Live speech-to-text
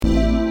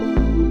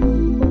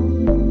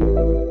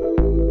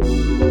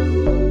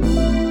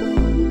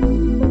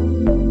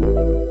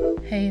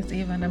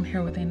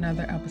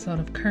another episode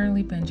of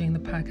Currently Binging, the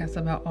podcast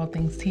about all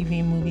things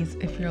TV and movies.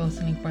 If you're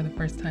listening for the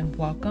first time,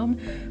 welcome.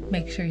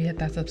 Make sure you hit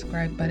that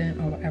subscribe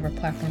button or whatever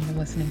platform you're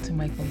listening to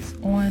my voice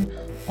on.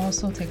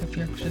 Also, take a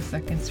few extra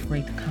seconds to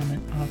rate the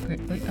comment. I'll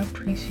greatly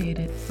appreciate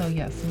it. So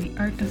yes, we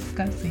are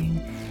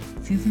discussing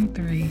season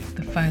 3,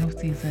 the final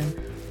season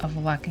of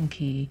Lock and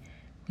Key.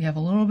 We have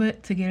a little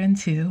bit to get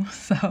into,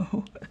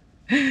 so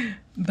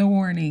the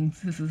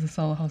warnings. This is a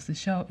solo hosted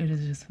show. It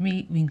is just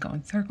me. We can go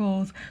in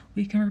circles.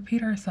 We can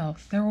repeat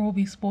ourselves. There will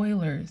be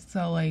spoilers.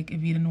 So like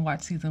if you didn't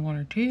watch season 1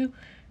 or 2,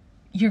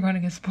 you're going to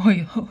get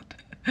spoiled.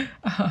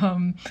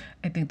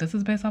 I think this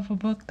is based off a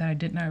book that I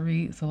did not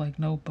read, so like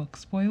no book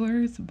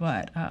spoilers,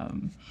 but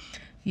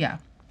yeah.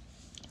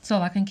 So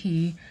Lock and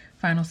Key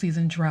final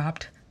season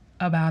dropped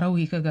about a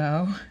week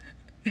ago.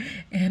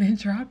 And it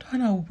dropped on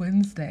a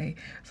Wednesday.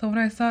 So when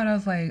I saw it, I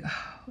was like,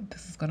 oh,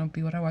 this is going to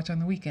be what I watch on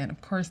the weekend. Of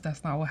course,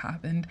 that's not what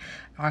happened.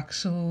 I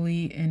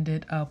actually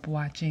ended up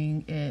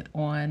watching it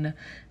on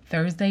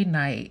Thursday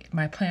night.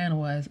 My plan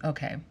was,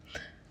 okay,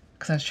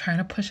 because I was trying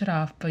to push it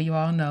off. But you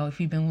all know,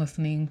 if you've been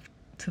listening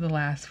to the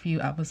last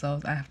few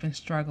episodes, I have been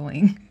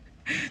struggling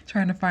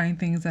trying to find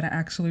things that I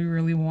actually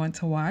really want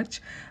to watch.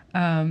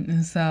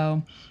 And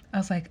so I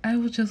was like, I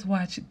will just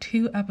watch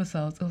 2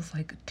 episodes. It was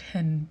like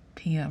 10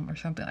 p.m. or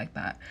something like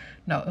that.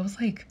 No, it was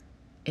like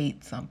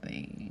 8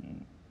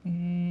 something.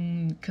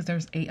 Because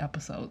there's 8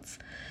 episodes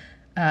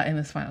in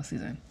this final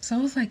season. So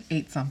it was like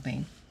 8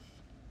 something.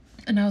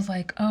 And I was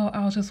like, oh,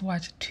 I'll just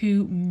watch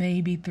 2,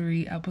 maybe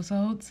 3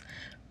 episodes.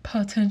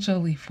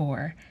 Potentially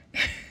 4.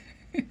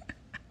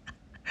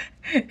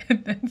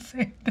 And then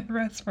save the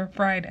rest for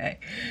Friday.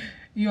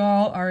 You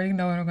all already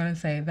know what I'm going to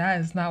say. That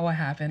is not what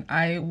happened.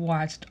 I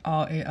watched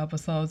all 8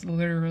 episodes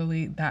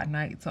literally that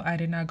night. So I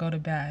did not go to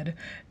bed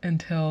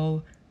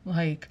until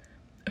like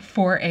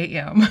 4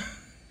 a.m.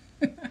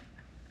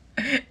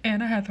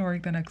 And I had to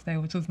work the next day,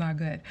 which was not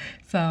good.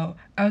 So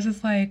I was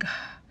just like,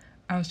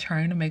 I was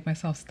trying to make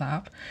myself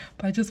stop,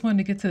 but I just wanted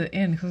to get to the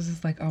end because it was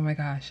just like, oh my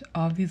gosh,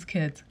 all of these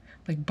kids,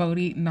 like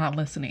Bodhi not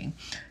listening.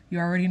 You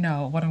already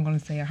know what I'm going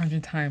to say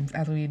 100 times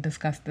as we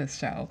discuss this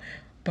show.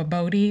 But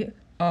Bodhi,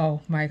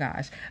 oh my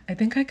gosh. I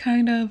think I was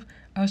trying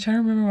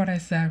to remember what I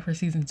said for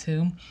season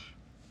 2.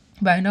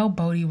 But I know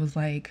Bodhi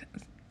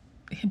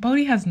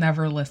has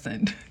never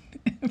listened,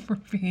 for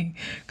being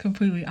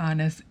completely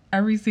honest.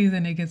 Every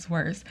season it gets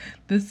worse.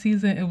 This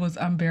season it was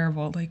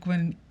unbearable. Like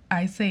when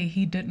I say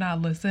he did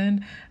not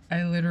listen,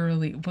 I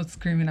literally was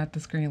screaming at the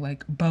screen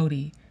like,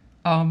 Bodhi,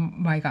 oh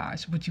my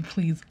gosh, would you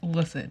please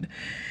listen?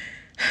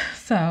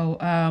 So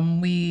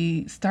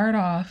we start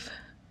off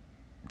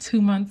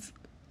 2 months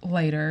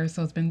later.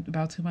 So it's been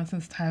about 2 months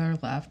since Tyler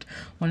left.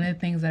 One of the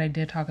things that I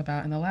did talk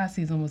about in the last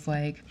season was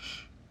like,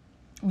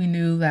 we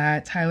knew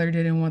that Tyler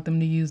didn't want them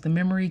to use the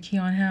memory key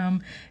on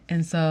him.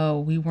 And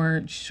so we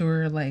weren't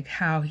sure like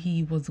how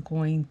he was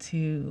going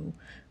to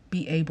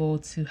be able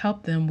to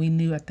help them. We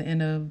knew at the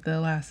end of the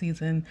last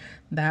season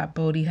that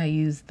Bodhi had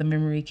used the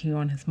memory key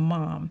on his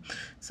mom.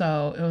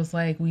 So it was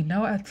like, we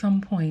know at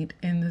some point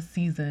in this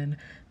season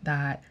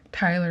that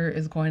Tyler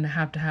is going to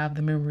have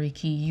the memory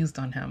key used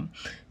on him.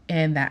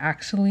 And that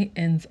actually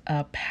ends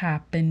up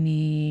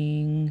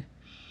happening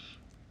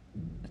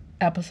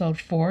episode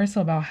 4,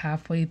 so about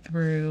halfway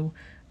through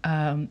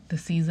the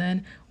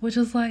season, which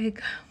is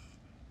like,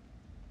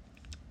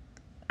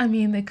 I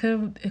mean, it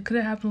could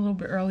have happened a little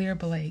bit earlier,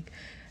 but like,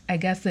 I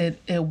guess it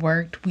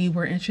worked. We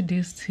were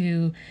introduced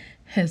to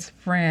his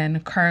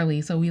friend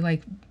Carly, so we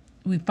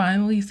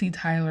finally see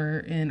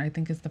Tyler in, I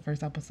think it's the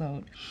first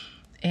episode,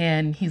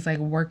 and he's like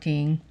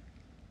working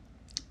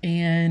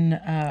in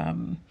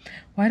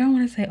well, I don't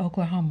want to say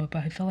Oklahoma,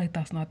 but I feel like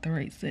that's not the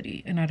right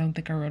city, and I don't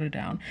think I wrote it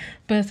down.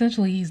 But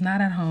essentially, he's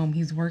not at home.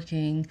 He's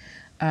working,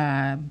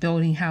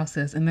 building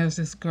houses, and there's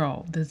this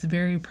girl, this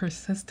very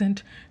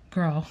persistent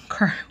girl,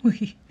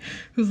 Carly,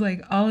 who's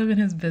like all up in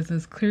his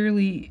business,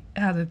 clearly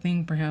has a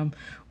thing for him.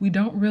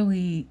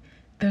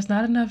 There's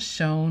not enough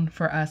shown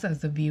for us as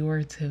the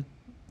viewer to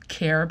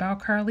care about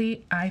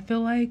Carly, I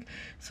feel like.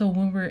 So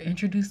when we're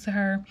introduced to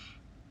her,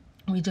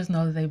 we just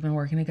know that they've been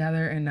working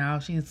together, and now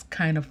she's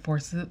kind of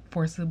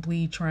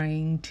forcibly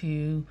trying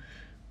to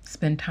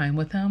spend time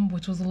with him,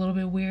 which was a little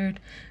bit weird.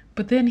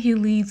 But then he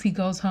leaves, he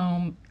goes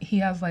home, he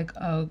has like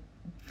a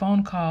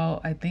phone call.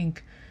 I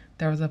think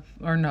he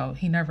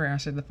never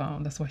answered the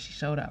phone. That's why she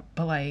showed up.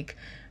 But like,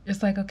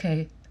 it's like,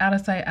 okay, out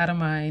of sight, out of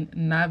mind,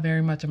 not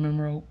very much a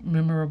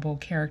memorable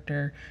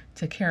character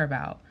to care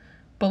about.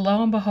 But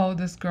lo and behold,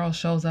 this girl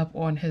shows up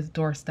on his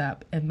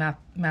doorstep in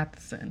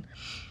Matheson.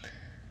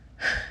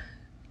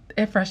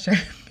 It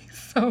frustrated me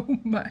so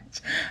much.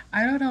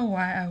 I don't know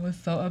why I was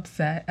so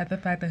upset at the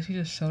fact that she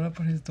just showed up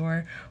on his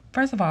door.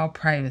 First of all,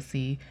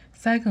 privacy.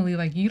 Secondly,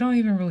 like, you don't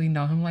even really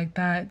know him like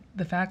that.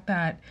 The fact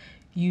that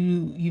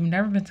you've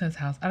never been to his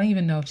house. I don't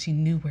even know if she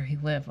knew where he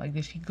lived. Like,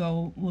 did she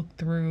go look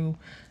through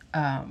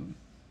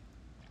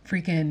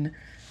freaking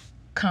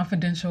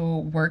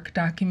confidential work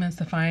documents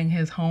to find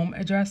his home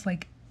address?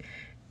 Like,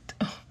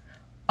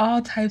 all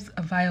types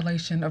of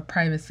violation of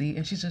privacy,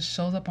 and she just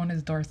shows up on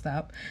his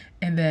doorstep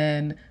and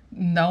then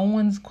No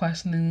one's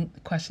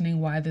questioning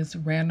why this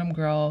random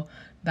girl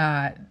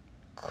that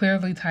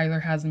clearly Tyler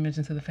hasn't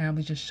mentioned to the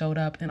family just showed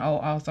up, and oh,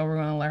 also we're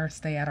gonna let her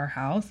stay at our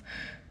house.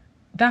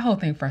 That whole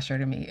thing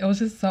frustrated me. It was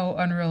just so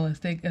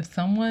unrealistic. If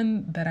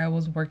someone that I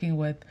was working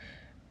with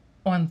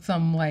on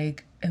some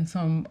like in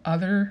some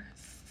other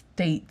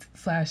state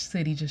slash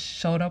city just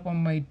showed up on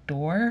my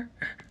door,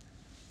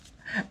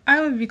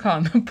 I would be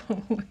calling the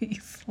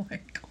police.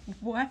 Like,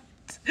 what?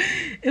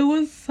 It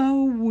was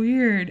so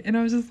weird. And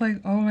I was just like,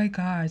 oh my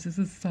gosh, this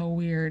is so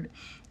weird.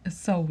 It's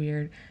so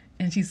weird.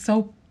 And she's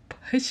so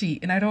pushy,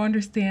 and I don't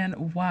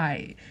understand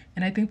why.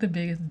 And I think the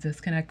biggest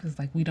disconnect is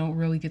like we don't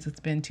really get to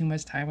spend too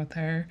much time with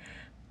her.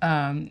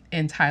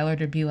 And Tyler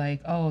to be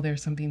like, oh,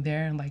 there's something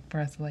there, and like for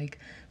us to like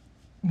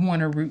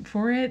want to root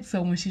for it.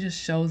 So when she just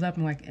shows up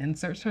and like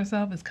inserts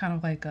herself, it's kind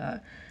of like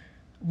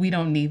we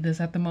don't need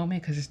this at the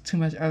moment because there's too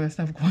much other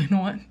stuff going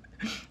on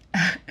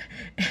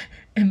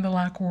in the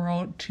Locke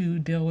world to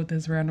deal with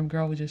this random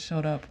girl who just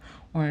showed up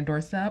on a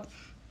doorstep.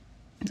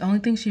 The only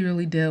thing she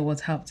really did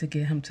was help to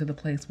get him to the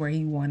place where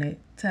he wanted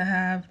to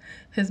have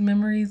his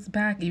memories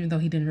back, even though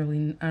he didn't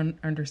really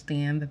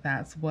understand that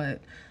that's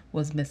what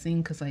was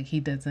missing, because like he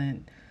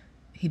doesn't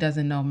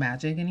know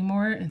magic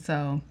anymore. And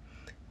so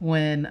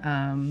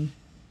when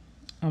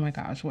oh my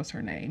gosh, what's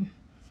her name?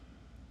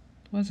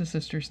 What's her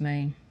sister's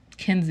name?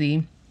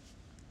 Kenzie.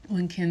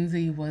 When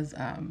Kenzie was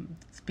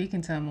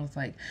speaking to him, I was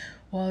like,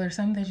 well, there's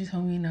something that you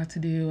told me not to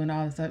do and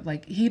all this stuff.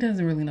 Like, he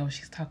doesn't really know what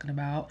she's talking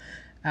about.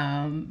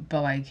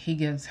 But like he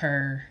gives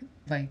her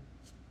like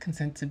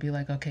consent to be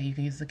like, okay, you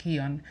can use the key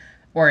on,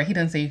 or he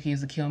doesn't say you can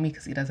use the key on me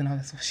because he doesn't know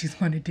that's what she's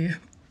going to do.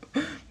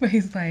 But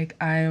he's like,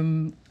 I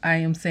am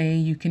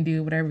saying you can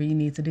do whatever you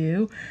need to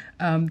do.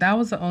 That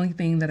was the only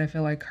thing that I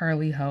feel like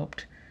Carly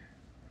helped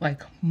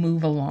like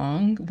move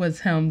along, was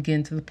him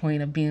getting to the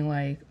point of being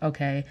like,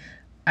 okay,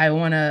 I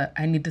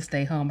need to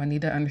stay home. I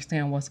need to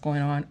understand what's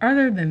going on.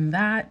 Other than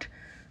that,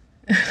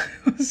 it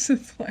was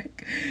just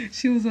like,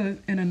 she was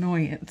an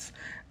annoyance.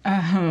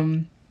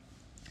 And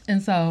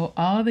so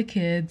all the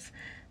kids,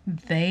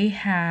 they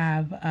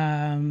have,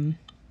 or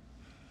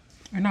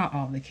not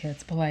all the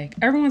kids, but like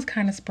everyone's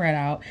kind of spread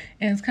out,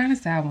 and it's kind of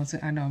sad once,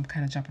 I know I'm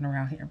kind of jumping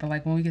around here, but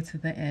like when we get to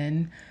the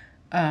end,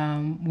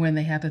 when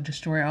they have to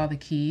destroy all the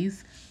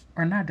keys,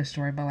 or not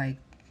destroy, but like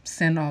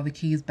send all the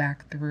keys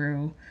back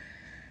through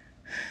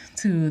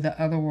to the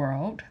other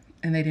world,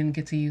 and they didn't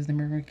get to use the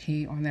memory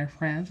key on their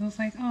friends. I was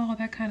like, oh,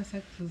 that kind of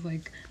sucks. It's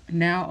like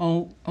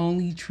now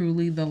only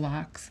truly the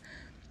Lockes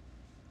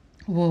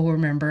will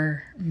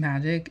remember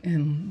magic,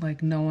 and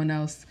like no one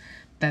else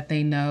that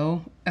they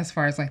know, as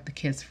far as like the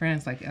kids'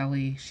 friends. Like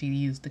Ellie, she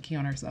used the key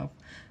on herself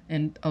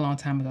and a long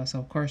time ago, so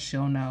of course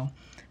she'll know.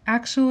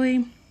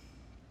 Actually,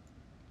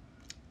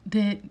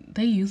 did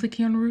they use the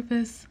key on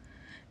Rufus?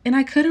 And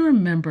I couldn't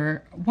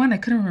remember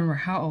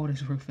how old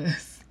is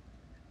Rufus.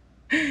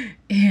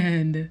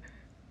 And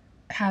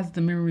has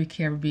the memory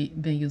key ever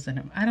been used on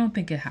him? I don't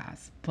think it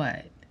has,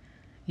 but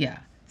yeah.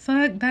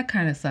 So that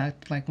kind of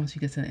sucked, like once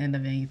you get to the end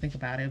of it and you think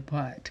about it.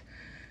 But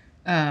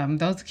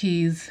those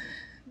keys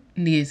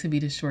needed to be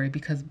destroyed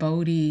because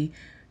Bodhi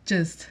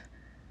just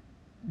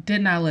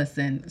did not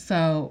listen.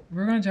 So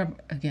we're going to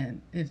jump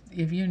again.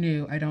 If you're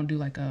new, I don't do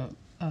like a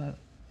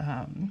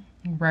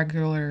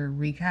regular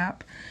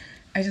recap.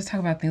 I just talk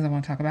about things I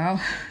want to talk about.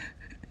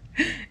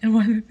 And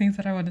one of the things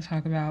that I want to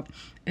talk about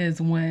is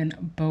when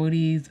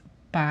Bodhi's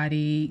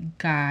body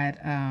got,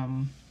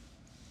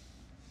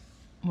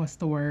 what's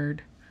the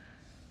word?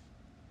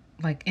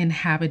 Like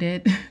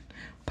inhabited,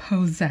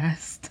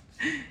 possessed,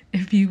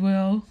 if you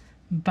will,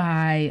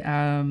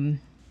 by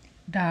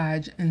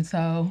Dodge. And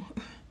so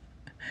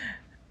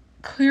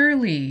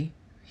clearly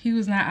he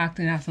was not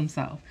acting as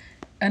himself.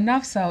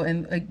 Enough so,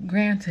 and like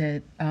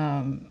granted,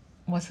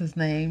 what's his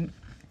name?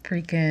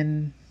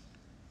 Freaking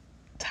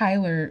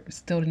Tyler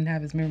still didn't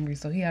have his memory,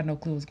 so he had no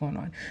clue what's going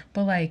on.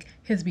 But like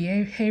his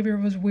behavior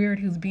was weird.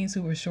 He was being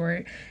super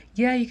short.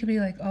 Yeah, you could be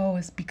like, oh,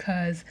 it's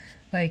because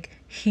like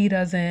he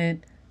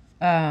doesn't,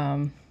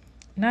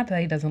 not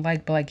that he doesn't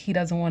like, but like he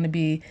doesn't want to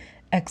be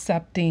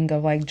accepting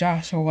of like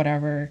Josh or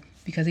whatever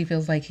because he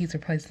feels like he's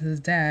replacing his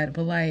dad.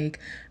 But like,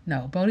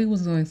 no, Bodhi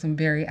was doing some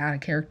very out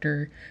of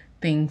character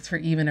things for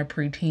even a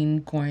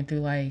preteen going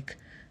through like,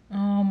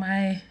 oh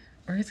my,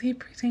 or is he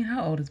preteen?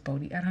 How old is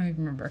Bodhi? I don't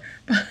even remember.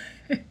 But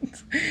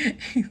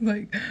he's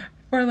like,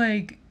 or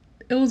like,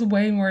 it was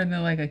way more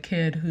than like a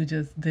kid who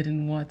just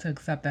didn't want to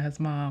accept that his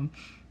mom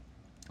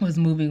was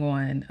moving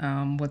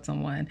on with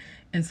someone.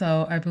 And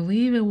so I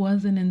believe it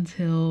wasn't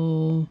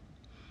until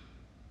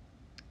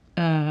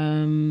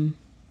I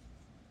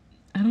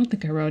don't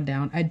think I wrote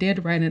down. I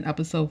did write an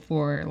episode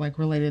for like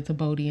related to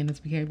Bodhi and his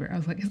behavior. I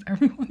was like, is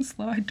everyone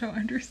slow? I don't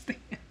understand.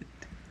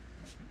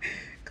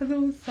 Because it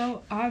was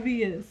so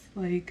obvious.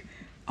 Like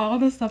all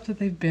the stuff that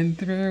they've been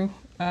through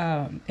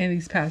in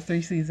these past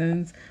 3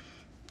 seasons,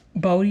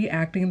 Bodhi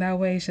acting that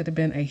way should have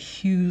been a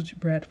huge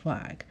red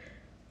flag.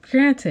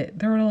 Granted,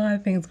 there were a lot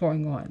of things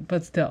going on,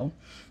 but still.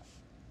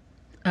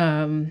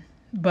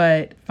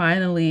 But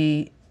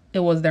finally, it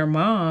was their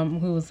mom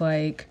who was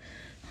like,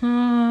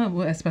 huh?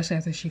 Well, especially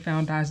after she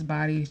found Dodge's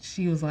body,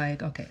 she was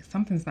like, okay,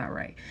 something's not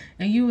right.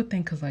 And you would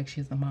think, because like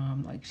she's the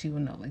mom, like she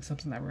would know like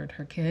something's not right with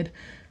her kid.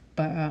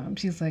 But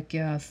she's like,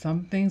 yeah,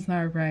 something's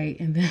not right.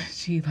 And then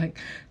she like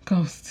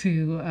goes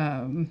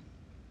to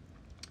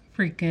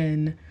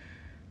freaking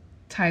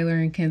Tyler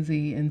and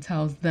Kenzie and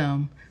tells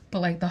them. But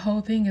like the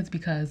whole thing is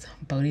because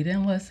Bodhi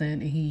didn't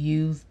listen and he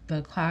used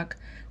the clock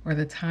or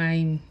the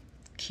time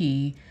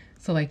key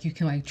so like you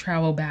can like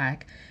travel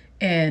back.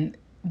 And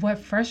what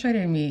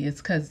frustrated me is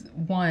because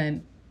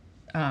one,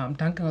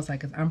 Duncan was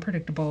like, it's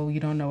unpredictable. You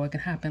don't know what can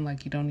happen.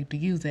 Like, you don't need to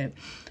use it.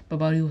 But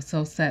Bodhi was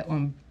so set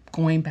on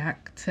going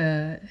back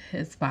to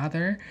his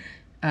father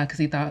because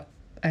he thought,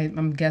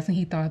 I'm guessing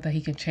he thought that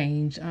he could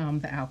change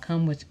the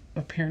outcome, which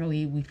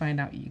apparently we find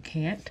out you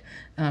can't.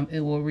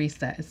 It will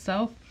reset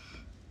itself.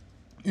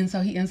 And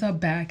so he ends up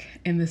back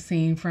in the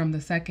scene from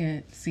the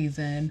second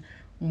season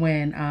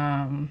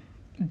when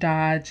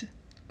Dodge,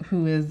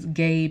 who is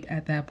Gabe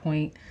at that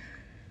point,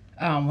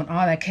 when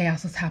all that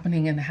chaos was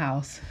happening in the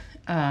house.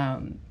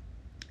 And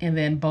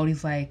then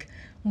Bodhi's like,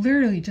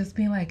 literally just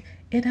being like,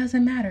 it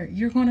doesn't matter.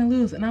 You're going to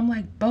lose. And I'm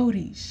like,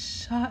 Bodhi,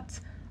 shut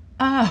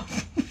up.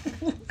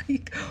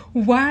 Like,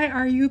 why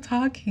are you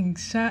talking?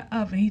 Shut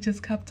up. And he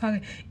just kept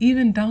talking.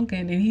 Even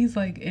Duncan, and he's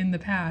like in the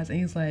past, and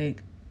he's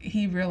like,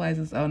 he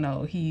realizes, oh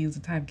no, he used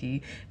a time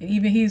key. And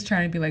even he's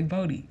trying to be like,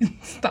 Bodhi,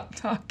 stop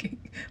talking.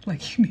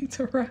 Like, you need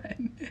to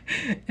run.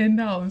 And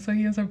no, so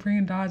he ends up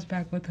bringing Dodge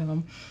back with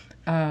him.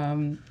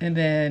 And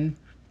then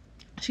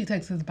she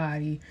takes his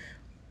body.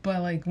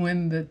 But like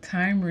when the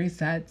time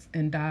resets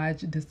and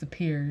Dodge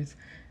disappears,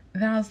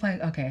 then I was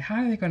like, okay, how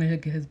are they going to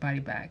get his body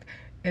back?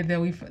 And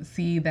then we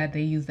see that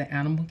they use the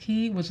animal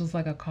key, which was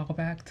like a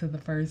callback to the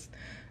first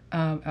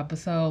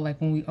episode,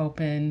 like when we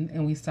opened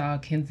and we saw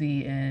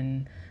Kenzie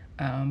and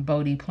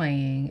Bodhi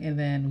playing, and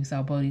then we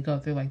saw Bodhi go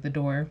through like the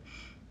door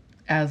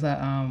as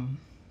a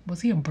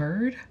was he a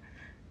bird?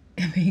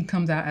 And then he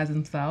comes out as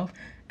himself.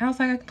 And I was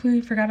like, I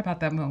completely forgot about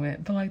that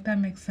moment, but like that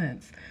makes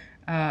sense.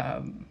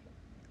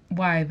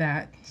 Why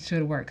that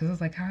should work, because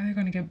it's like, how are they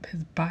going to get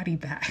his body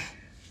back?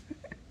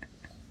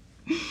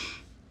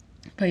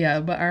 But yeah,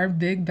 but our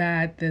big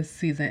bad this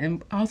season,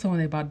 and also when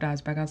they brought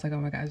Dodge back, I was like, oh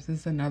my gosh,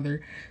 this is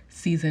another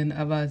season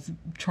of us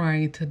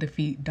trying to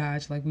defeat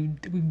Dodge. Like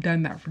we've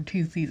done that for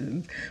 2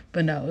 seasons.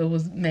 But no, it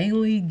was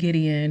mainly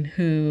Gideon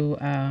who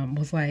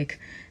was like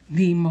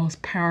the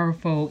most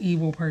powerful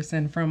evil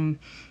person from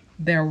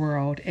their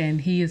world,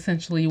 and he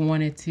essentially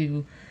wanted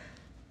to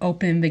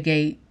open the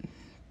gate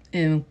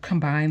and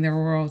combine their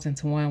worlds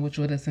into one, which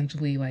would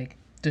essentially like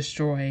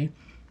destroy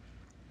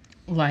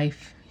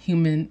life,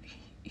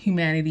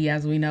 humanity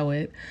as we know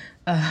it.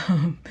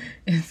 And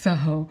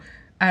so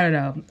I don't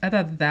know, I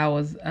thought that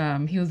was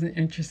he was an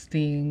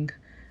interesting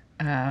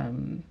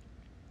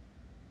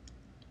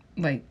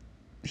like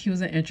he was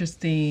an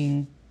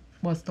interesting,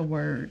 what's the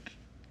word,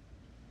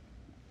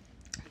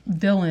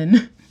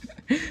 villain.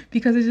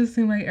 Because it just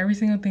seemed like every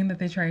single thing that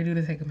they tried to do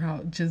to take him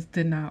out just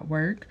did not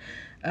work.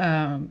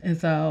 And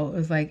so it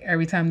was like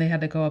every time they had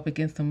to go up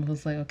against him, it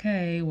was like,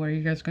 okay, what are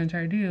you guys going to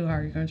try to do? How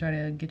are you going to try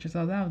to get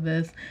yourselves out of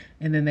this?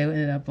 And then they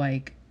ended up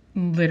like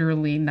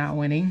literally not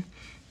winning.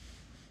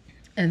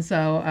 And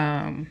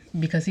so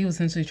because he was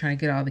essentially trying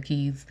to get all the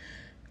keys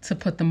to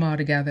put them all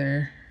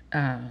together,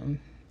 and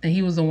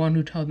he was the one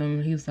who told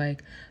them, he was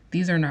like,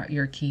 these are not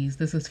your keys.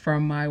 This is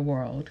from my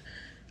world.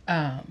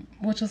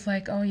 Which was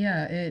like, oh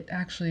yeah, it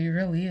actually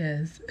really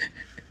is.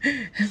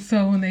 And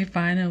so when they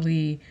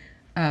finally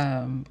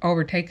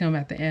overtake him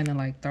at the end and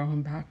like throw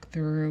him back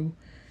through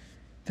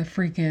the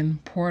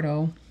freaking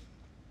portal,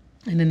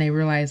 and then they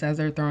realize as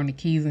they're throwing the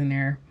keys in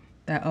there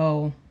that,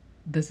 oh,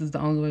 this is the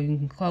only way we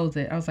can close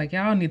it. I was like,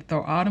 y'all need to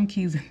throw all them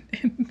keys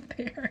in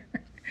there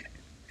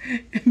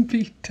and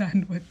be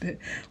done with it.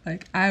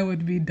 Like, I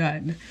would be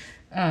done.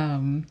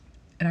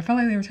 And I felt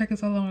like they were checking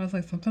so long. I was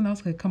like, something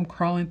else could come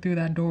crawling through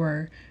that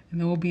door and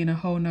then we'll be in a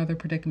whole nother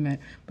predicament.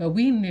 But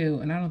we knew,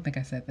 and I don't think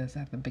I said this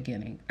at the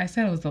beginning. I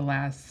said it was the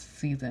last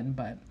season,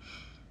 but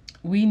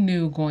we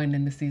knew going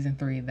into season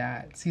 3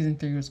 that season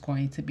 3 was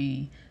going to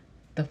be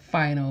the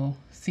final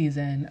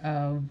season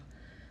of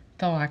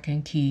the Lock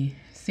and Key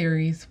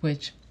series,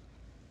 which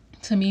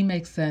to me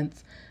makes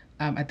sense.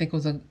 I think it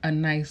was a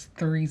nice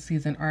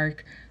 3-season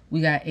arc. We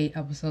got 8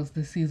 episodes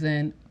this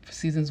season.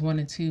 Seasons 1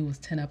 and 2 was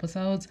 10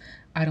 episodes.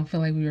 I don't feel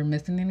like we were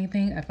missing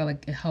anything. I felt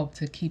like it helped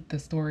to keep the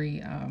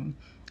story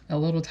a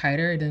little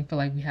tighter. It didn't feel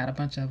like we had a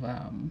bunch of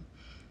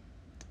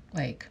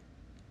like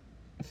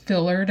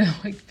filler to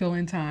like fill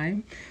in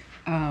time.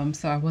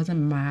 So I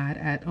wasn't mad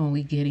at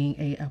only getting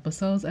 8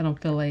 episodes. I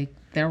don't feel like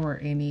there were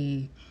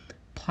any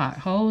plot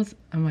holes.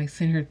 I'm like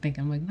sitting here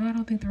thinking, I'm like, no, I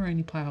don't think there were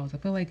any plot holes. I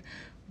feel like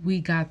we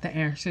got the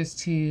answers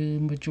to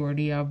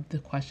majority of the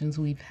questions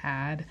we've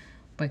had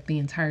like the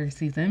entire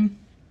season.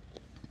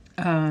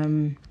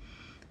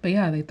 But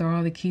yeah, they throw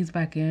all the keys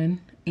back in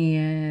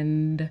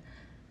and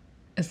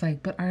it's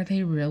like, but are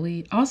they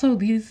really? Also,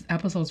 these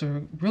episodes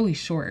are really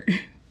short.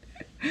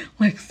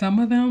 Like some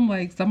of them,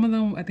 I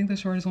think the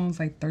shortest one was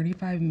like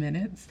 35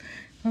 minutes.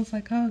 I was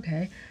like, oh,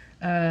 okay.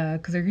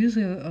 because they're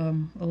usually a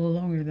little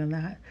longer than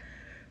that.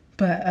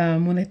 But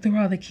when they threw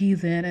all the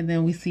keys in, and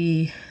then we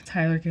see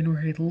Tyler getting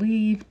ready to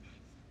leave,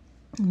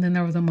 and then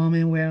there was a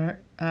moment where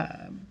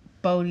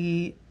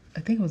Bodhi, I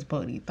think it was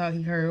Bodhi, thought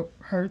he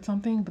heard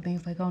something, but then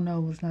he's like, "Oh no,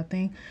 it was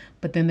nothing."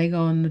 But then they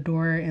go in the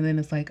door, and then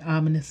it's like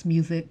ominous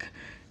music,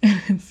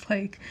 and it's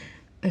like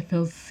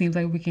seems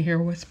like we can hear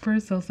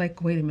whispers. So it's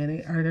like, wait a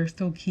minute, are there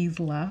still keys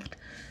left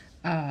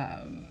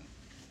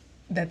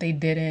that they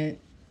didn't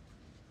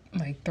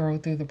like throw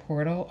through the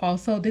portal?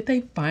 Also, did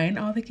they find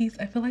all the keys?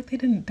 I feel like they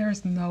didn't.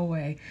 There's no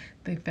way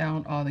they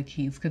found all the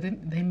keys because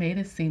they made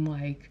it seem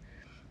like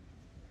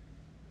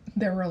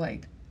there were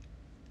like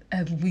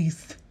at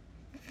least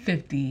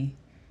 50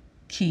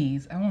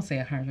 keys. I won't say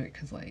 100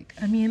 because like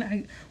I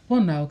mean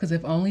no, because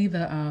if only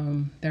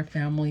their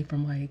family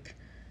from like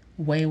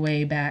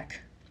way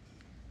back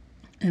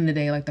in the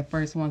day, like the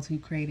first ones who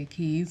created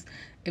keys,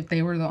 if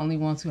they were the only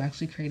ones who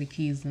actually created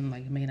keys, then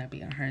like it may not be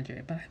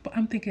 100, but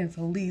I'm thinking it's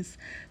at least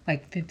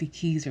like 50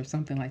 keys or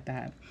something like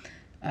that.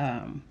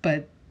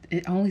 But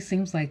it only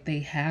seems like they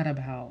had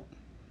about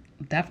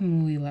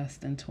definitely less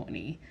than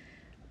 20.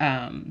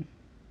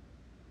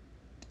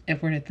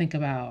 If we're to think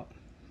about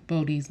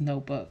Bodhi's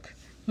notebook,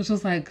 which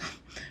was like,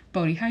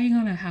 Bodhi, how are you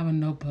gonna have a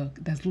notebook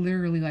that's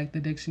literally like the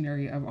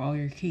dictionary of all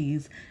your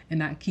keys and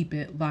not keep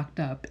it locked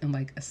up in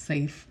like a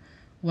safe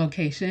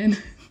location?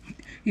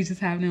 You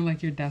just have it in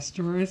like your desk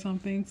drawer or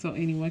something, so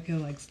anyone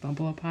can like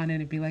stumble upon it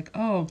and be like,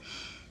 oh,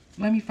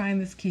 let me find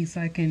this key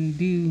so I can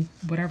do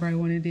whatever I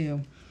want to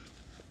do.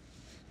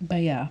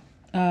 But yeah,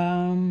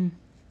 trying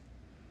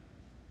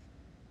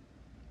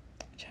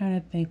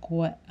to think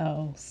what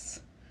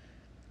else.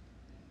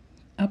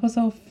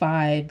 Episode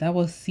 5, that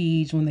was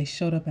Siege, when they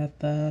showed up at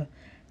the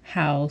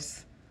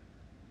house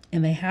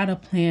and they had a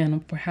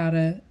plan for how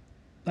to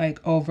like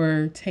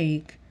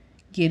overtake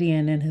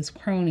Gideon and his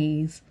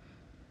cronies.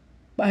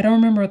 But I don't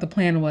remember what the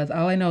plan was.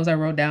 All I know is I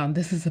wrote down,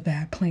 this is a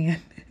bad plan.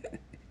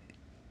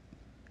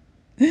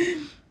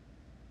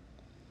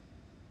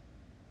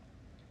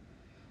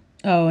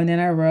 Oh, and then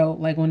I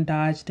wrote like when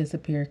Dodge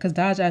disappeared, because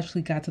Dodge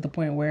actually got to the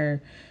point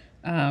where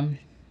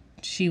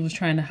she was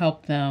trying to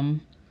help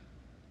them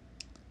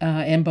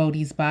in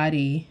Bodhi's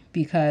body,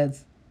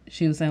 because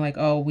she was saying like,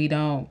 oh, we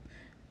don't,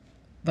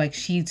 like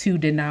she too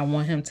did not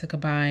want him to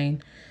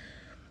combine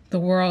the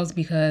worlds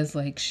because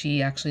like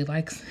she actually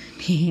likes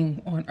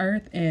being on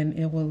Earth and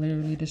it will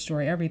literally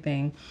destroy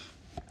everything.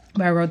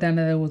 But I wrote down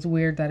that it was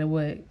weird that it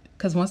would,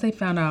 because once they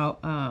found out,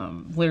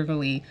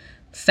 literally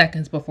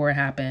seconds before it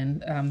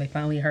happened, they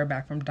finally heard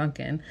back from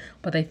Duncan,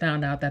 but they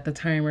found out that the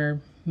timer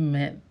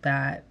meant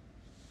that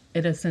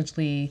it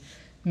essentially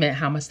meant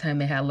how much time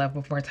they had left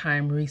before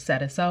time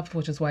reset itself,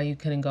 which is why you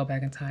couldn't go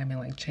back in time and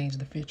like change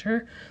the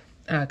future,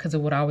 because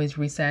it would always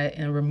reset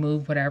and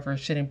remove whatever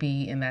shouldn't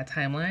be in that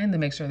timeline to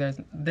make sure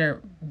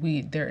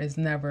there is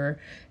never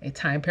a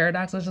time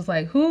paradox. Which is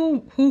like,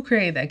 who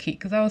created that key?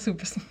 Because that was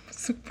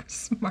super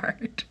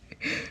smart.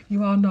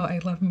 You all know I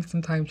love me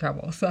some time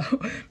travel, so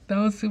that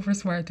was super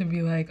smart to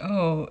be like,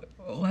 oh,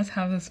 let's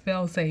have this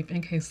fail safe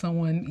in case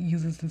someone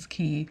uses this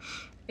key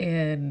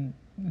and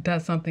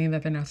does something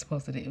that they're not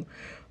supposed to do.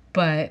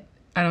 But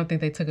I don't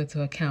think they took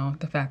into account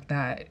the fact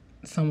that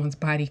someone's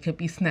body could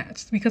be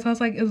snatched, because I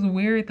was like, it's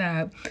weird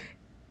that,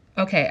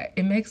 okay,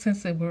 it makes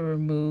sense that we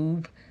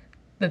remove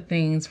the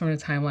things from the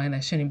timeline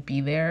that shouldn't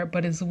be there,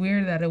 but it's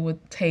weird that it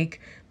would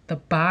take the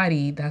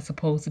body that's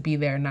supposed to be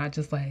there, not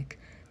just like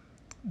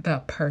the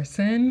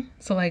person.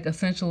 So like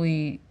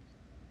essentially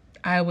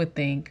I would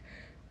think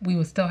we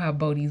would still have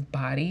Bodhi's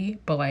body,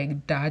 but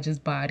like Dodge's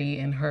body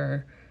and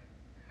her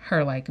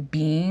like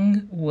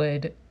being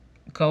would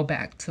go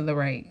back to the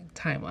right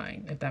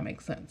timeline, if that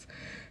makes sense.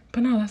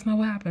 But no, that's not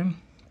what happened.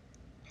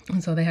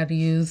 And so they had to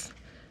use,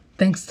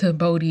 thanks to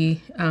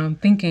Bodhi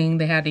thinking,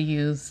 they had to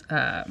use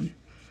the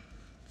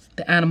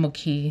animal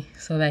key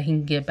so that he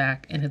can get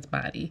back in his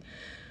body.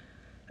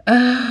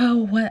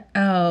 What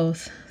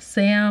else?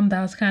 Sam,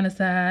 that was kind of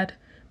sad.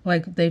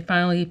 Like they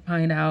finally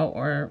find out,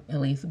 or at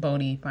least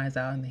Bodhi finds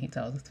out, and he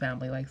tells his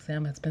family like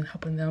Sam has been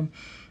helping them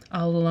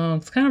all along.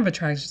 It's kind of a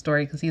tragic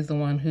story because he's the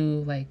one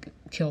who like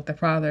killed their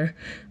father.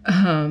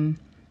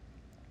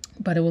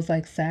 But it was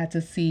like sad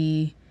to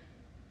see.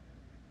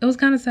 It was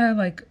kind of sad,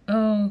 like,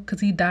 oh, because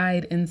he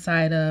died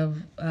inside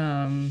of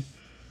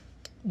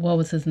what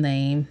was his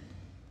name?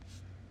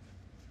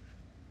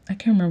 I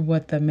can't remember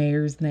what the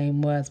mayor's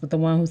name was, but the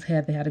one whose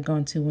head they had to go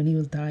into when he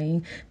was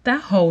dying.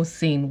 That whole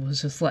scene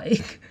was just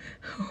like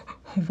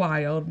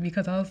wild,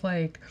 because I was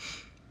like,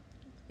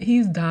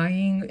 he's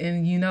dying,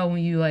 and you know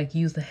when you like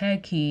use the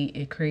head key,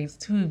 it creates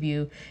two of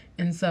you.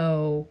 And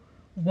so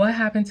what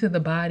happened to the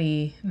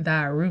body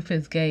that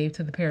Rufus gave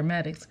to the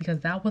paramedics? Because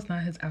that was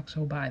not his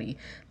actual body.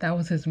 That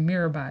was his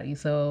mirror body.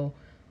 So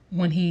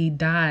when he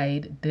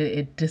died, did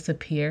it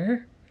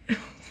disappear?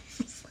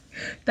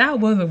 That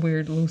was a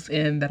weird loose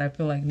end that I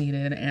feel like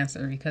needed an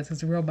answer, because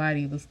his real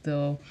body was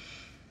still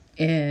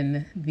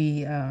in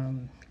the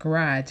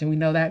garage. And we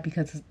know that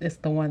because it's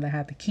the one that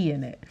had the key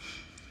in it.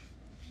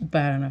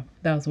 But I don't know.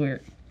 That was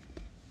weird.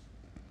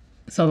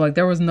 So like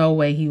there was no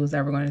way he was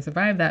ever going to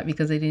survive that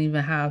because they didn't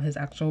even have his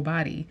actual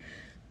body.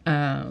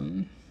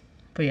 But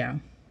yeah.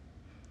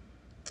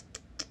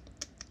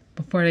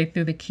 Before they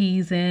threw the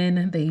keys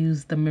in, they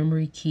used the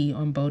memory key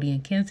on Bodhi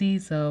and Kenzie.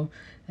 So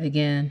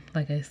again,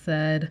 like I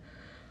said,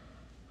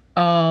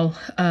 all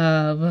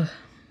of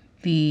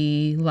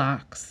the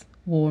locks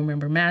will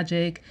remember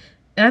magic.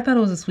 And I thought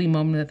it was a sweet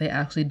moment that they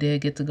actually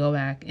did get to go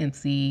back and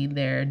see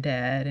their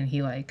dad, and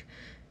he like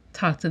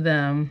talked to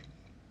them,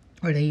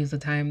 or they used the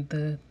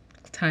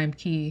time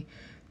key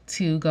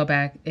to go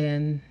back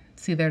and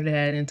see their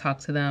dad and talk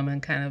to them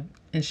and kind of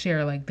and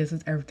share like this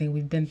is everything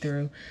we've been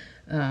through,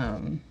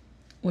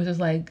 which is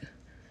like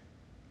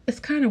it's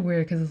kind of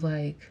weird because it's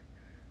like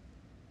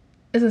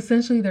it's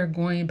essentially they're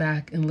going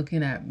back and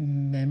looking at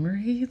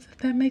memories, if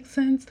that makes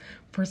sense,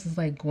 versus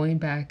like going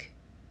back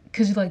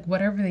because like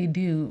whatever they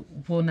do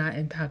will not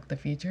impact the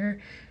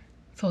future.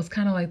 So it's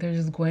kind of like they're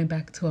just going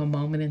back to a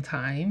moment in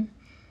time.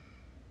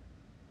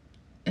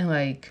 And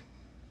like,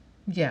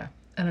 yeah,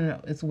 I don't know,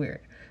 it's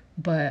weird.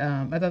 But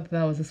I thought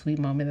that was a sweet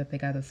moment that they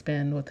got to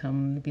spend with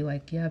him to be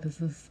like, yeah,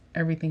 this is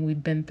everything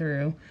we've been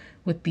through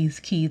with these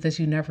keys that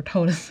you never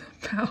told us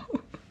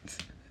about.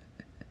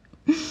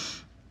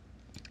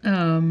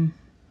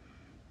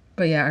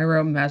 But yeah, I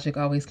wrote magic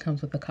always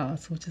comes with a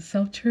cost, which is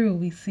so true.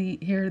 We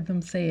hear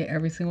them say it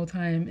every single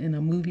time in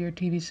a movie or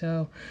TV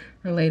show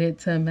related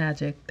to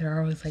magic. They're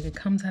always like, it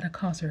comes at a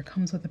cost or it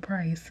comes with a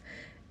price.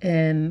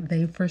 And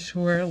they for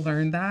sure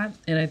learned that.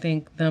 And I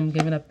think them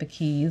giving up the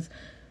keys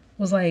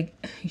was like,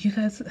 you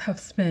guys have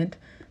spent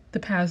the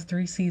past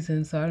 3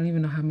 seasons, so I don't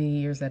even know how many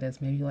years that is,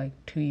 maybe like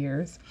 2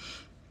 years.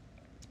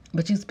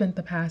 But you spent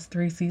the past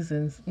 3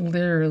 seasons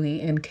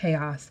literally in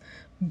chaos,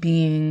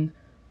 being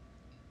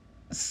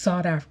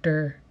sought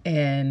after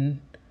and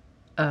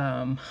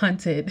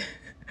hunted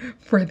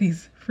for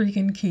these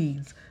freaking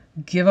keys.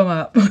 Give them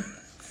up.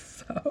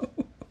 So,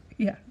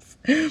 yes.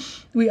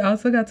 We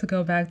also got to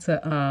go back to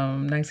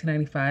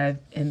 1995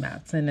 in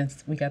Madison,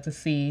 and we got to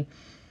see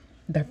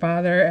their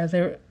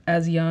father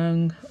as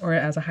young or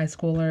as a high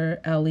schooler,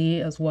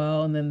 Ellie as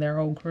well, and then their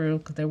whole crew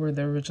because they were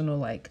the original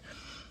like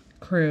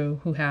crew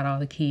who had all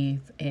the keys,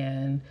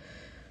 and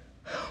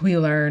we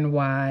learned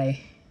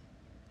why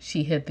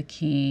she hid the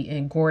key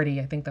in Gordy.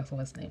 I think that's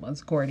what his name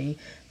was, Gordy.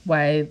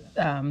 Why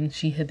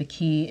she hid the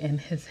key in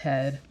his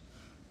head.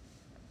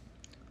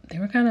 They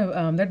were kind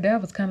of their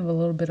dad was kind of a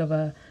little bit of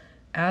a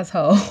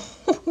asshole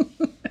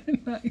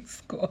in high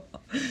school.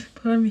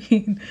 But I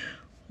mean,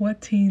 what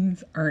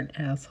teens aren't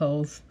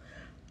assholes?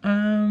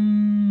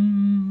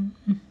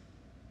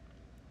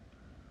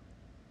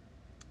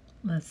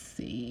 Let's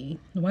see.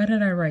 Why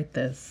did I write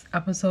this?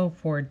 Episode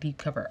 4 deep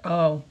cover.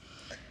 Oh,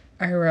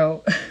 I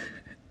wrote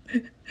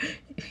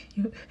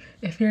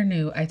if you're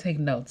new, I take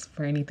notes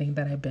for anything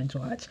that I binge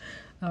watch,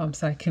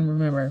 so I can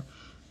remember.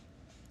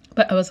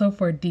 But episode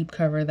 4 deep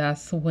cover,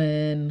 that's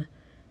when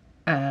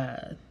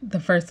the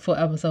first full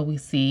episode we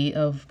see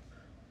of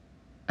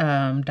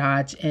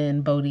Dodge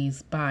in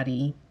Bodhi's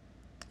body.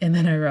 And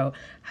then I wrote,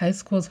 high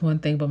school is one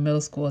thing, but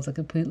middle school is a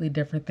completely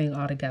different thing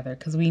altogether.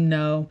 Because we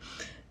know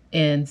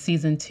in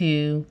season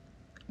 2,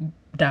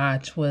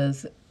 Dodge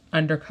was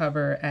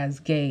undercover as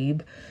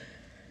Gabe.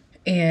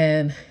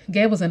 And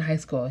Gabe was in high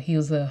school. He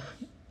was an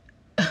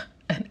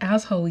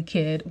assholey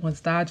kid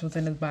once Dodge was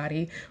in his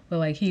body, but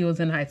like he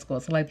was in high school.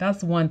 So like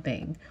that's one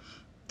thing.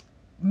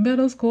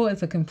 Middle school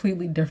is a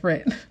completely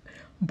different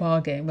ball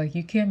game. Like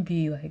you can't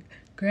be like,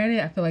 granted,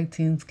 I feel like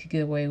teens could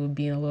get away with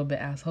being a little bit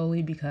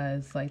assholey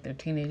because like they're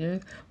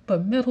teenagers,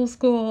 but middle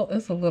school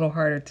it's a little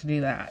harder to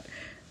do that.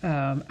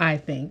 I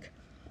think.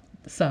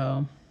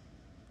 So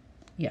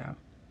yeah.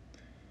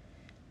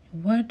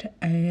 What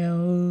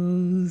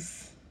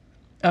else?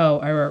 Oh,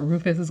 I wrote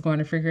Rufus is going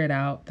to figure it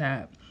out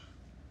that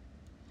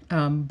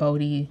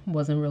Bodhi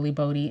wasn't really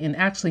Bodhi. And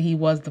actually, he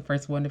was the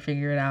first one to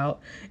figure it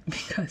out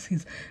because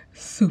he's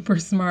super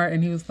smart.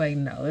 And he was like,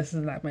 no, this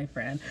is not my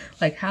friend.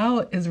 Like, how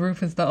is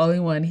Rufus the only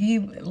one? He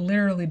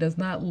literally does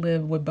not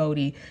live with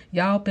Bodhi.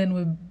 Y'all been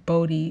with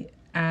Bodhi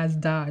as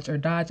Dodge or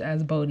Dodge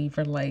as Bodhi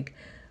for like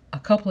a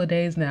couple of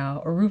days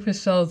now. Or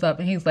Rufus shows up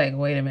and he's like,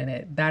 wait a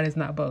minute, that is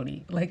not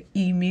Bodhi. Like,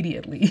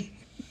 immediately.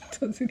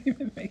 Doesn't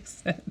even make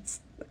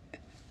sense.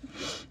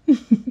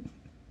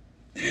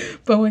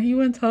 But when he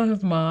went to tell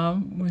his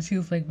mom, when she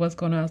was like, what's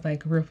going on? I was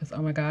like, Rufus,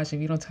 oh my gosh,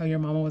 if you don't tell your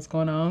mama what's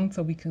going on,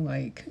 so we can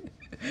like,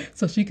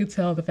 so she could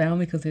tell the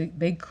family because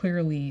they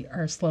clearly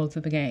are slow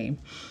to the game.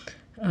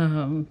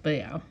 But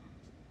yeah.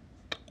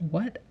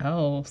 What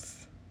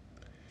else?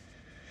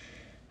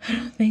 I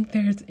don't think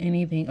there's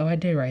anything. Oh, I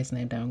did write his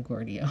name down,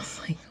 Gordy. I was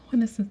like,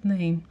 what is his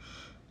name?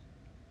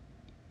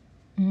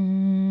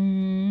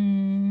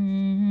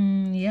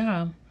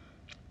 Yeah.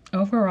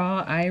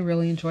 Overall, I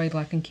really enjoyed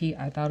Lock and Key.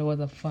 I thought it was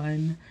a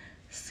fun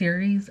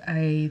series.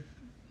 I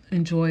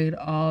enjoyed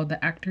all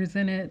the actors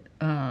in it.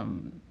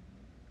 And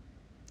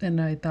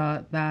I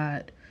thought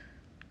that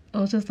it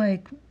was just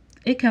like,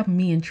 it kept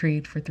me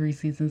intrigued for 3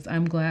 seasons.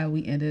 I'm glad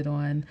we ended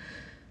on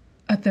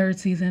a third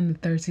season. The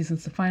third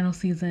season's the final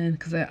season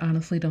because I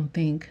honestly don't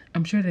think,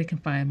 I'm sure they can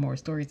find more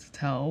stories to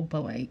tell,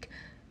 but like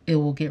it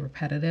will get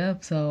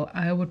repetitive. So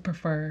I would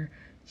prefer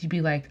to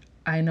be like,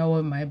 I know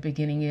what my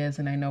beginning is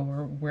and I know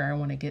where I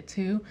want to get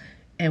to,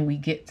 and we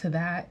get to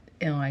that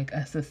in like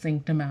a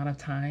succinct amount of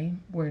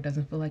time where it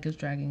doesn't feel like it's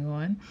dragging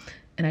on.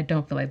 And I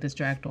don't feel like this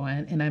dragged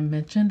on. And I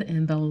mentioned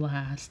in the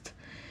last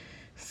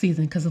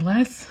season, because the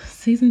last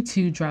season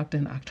 2 dropped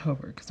in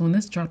October, because when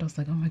this dropped I was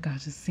like, oh my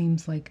gosh, it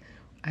seems like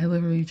I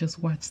literally just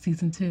watched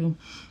season 2.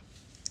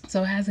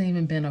 So it hasn't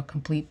even been a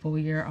complete full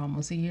year,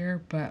 almost a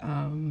year. But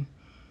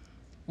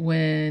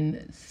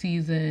when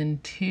season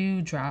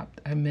 2 dropped,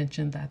 I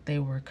mentioned that they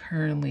were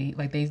currently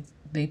like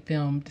they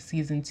filmed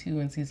season 2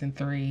 and season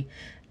 3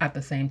 at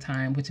the same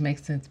time, which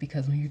makes sense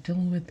because when you're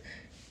dealing with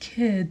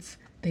kids,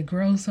 they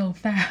grow so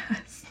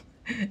fast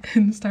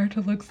and start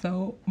to look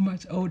so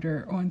much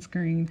older on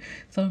screen.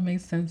 So it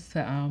makes sense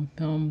to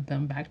film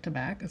them back to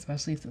back,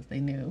 especially since they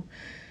knew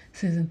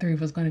season 3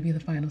 was going to be the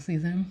final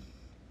season.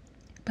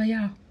 But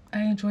yeah, I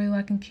enjoy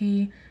Lock and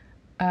Key.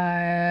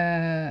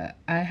 I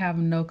have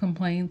no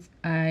complaints.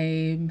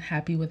 I'm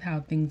happy with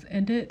how things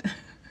ended.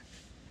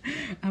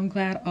 I'm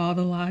glad all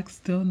the Locks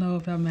still know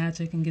about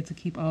magic and get to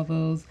keep all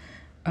those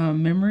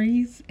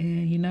memories.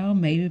 And you know,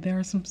 maybe there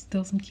are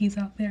still some keys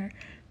out there,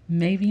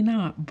 maybe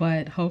not,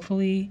 but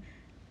hopefully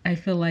I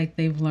feel like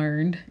they've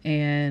learned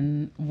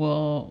and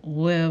will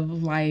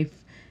live life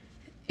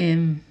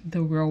in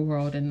the real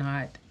world and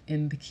not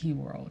in the key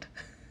world.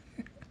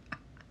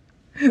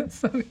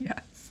 So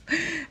yes,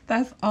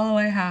 that's all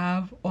I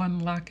have on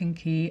Lock and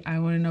Key. I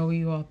want to know what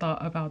you all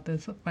thought about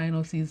this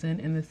final season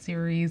and the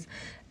series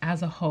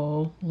as a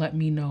whole. Let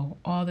me know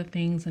all the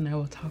things and I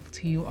will talk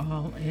to you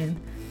all in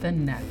the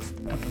next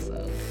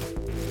episode.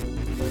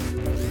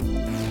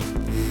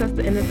 That's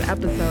the end of the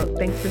episode.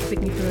 Thanks for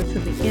sticking through it to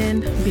the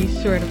end. Be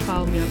sure to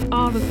follow me on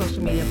all the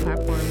social media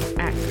platforms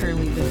at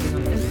Currently Binging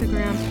on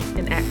Instagram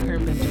and at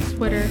Current Binge on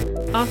Twitter.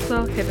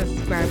 Also, hit the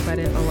subscribe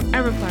button on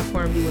whatever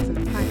platform you listen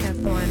to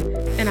podcasts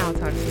on, and I'll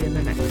talk to you in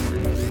the next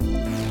one.